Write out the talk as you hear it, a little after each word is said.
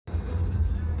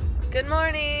Good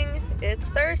morning. It's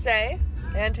Thursday,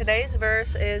 and today's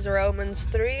verse is Romans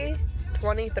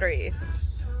 3:23.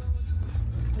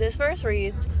 This verse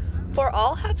reads, "For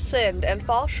all have sinned and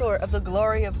fall short of the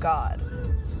glory of God."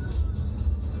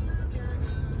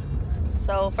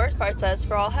 So, first part says,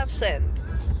 "For all have sinned."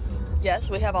 Yes,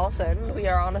 we have all sinned. We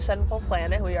are on a sinful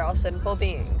planet. We are all sinful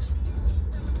beings.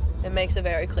 It makes it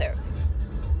very clear.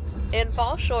 And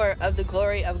fall short of the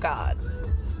glory of God.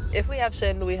 If we have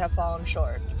sinned, we have fallen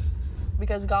short.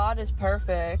 Because God is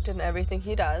perfect in everything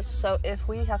He does, so if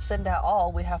we have sinned at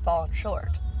all, we have fallen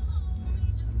short.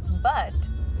 But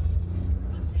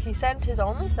He sent His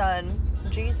only Son,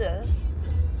 Jesus,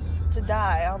 to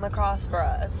die on the cross for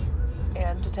us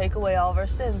and to take away all of our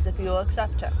sins if you will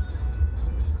accept Him.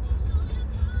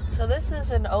 So this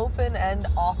is an open-end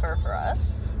offer for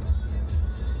us,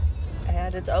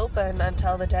 and it's open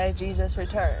until the day Jesus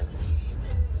returns.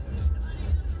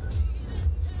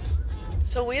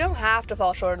 So we don't have to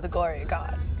fall short of the glory of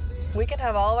God. We can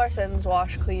have all of our sins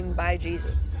washed clean by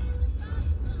Jesus.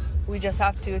 We just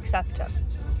have to accept Him.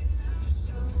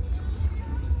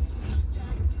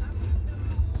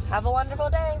 Have a wonderful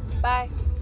day. Bye.